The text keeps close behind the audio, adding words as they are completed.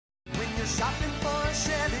you're shopping for a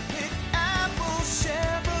Chevy, pick Apple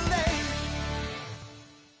Chevrolet.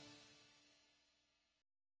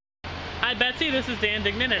 Hi Betsy, this is Dan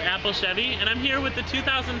Dignan at Apple Chevy, and I'm here with the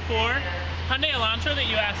 2004 Hyundai Elantra that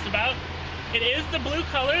you asked about. It is the blue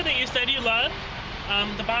color that you said you loved.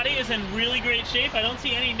 The body is in really great shape. I don't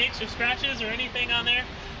see any nicks or scratches or anything on there.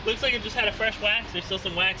 Looks like it just had a fresh wax. There's still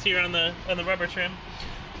some wax here on the rubber trim.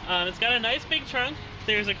 It's got a nice big trunk.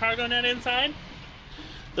 There's a cargo net inside.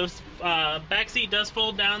 The back seat does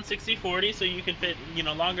fold down 60/40, so you can fit,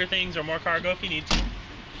 longer things or more cargo if you need to.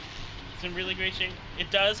 It's in really great shape. It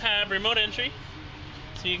does have remote entry,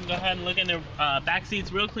 so you can go ahead and look in the back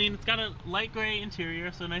seat's real clean. It's got a light gray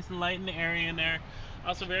interior, so nice and light and airy in there.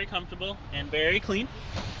 Also very comfortable and very clean.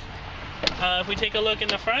 If we take a look in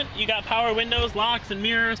the front, you got power windows, locks and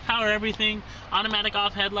mirrors, power everything, automatic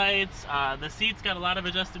off headlights. The seat's got a lot of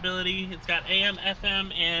adjustability. It's got AM,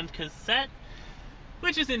 FM, and cassette,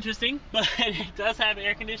 which is interesting, but it does have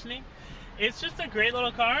air conditioning. It's just a great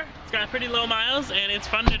little car. It's got pretty low miles and it's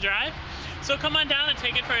fun to drive. So come on down and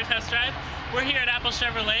take it for a test drive. We're here at Apple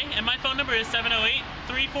Chevrolet, and my phone number is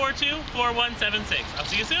 708-342-4176. I'll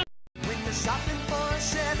see you soon. When you're shopping